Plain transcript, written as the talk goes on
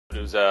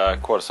It was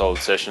quite a solid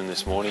session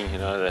this morning. You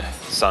know, the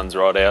sun's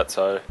right out,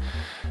 so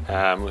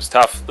it was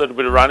tough. A little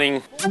bit of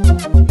running,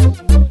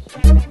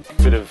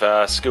 bit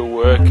of skill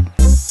work, a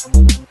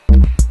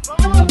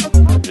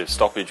bit of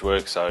stoppage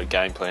work, so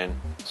game plan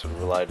sort of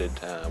related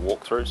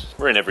walkthroughs.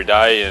 We're in every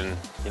day, and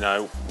you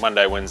know,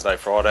 Monday, Wednesday,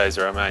 Fridays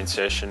are our main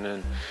session,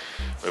 and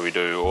where we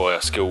do all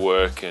our skill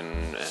work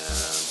and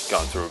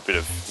going through a bit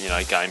of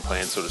game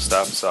plan sort of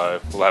stuff.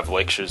 So we'll have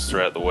lectures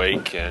throughout the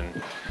week,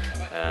 and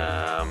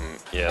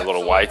yeah, a lot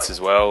of weights as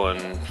well.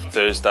 And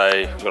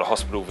Thursday we've got a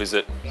hospital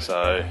visit,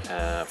 so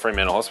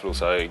Fremantle Hospital,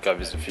 so go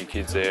visit a few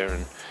kids there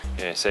and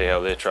yeah, see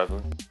how they're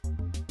travelling.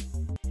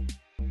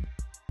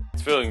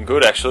 It's feeling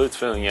good actually, it's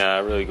feeling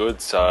really good,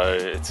 so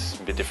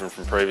it's a bit different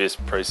from previous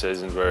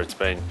pre-seasons where it's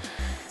been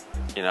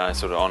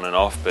sort of on and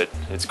off, but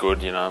it's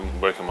good. I'm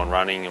working on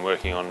running and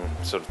working on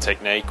sort of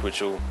technique,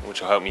 which will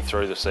help me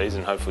through the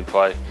season. Hopefully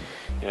play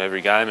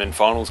every game and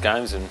finals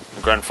games, and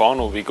the grand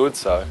final will be good.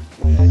 So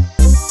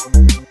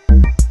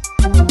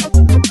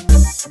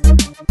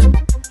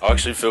I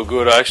actually feel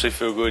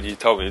good. You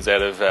told me it was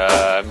out of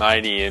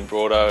Maney and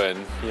Broado,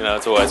 and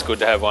it's always good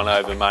to have one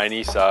over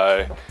Maney.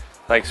 So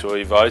thanks for all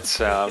your votes.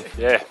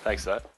 Yeah, thanks for that.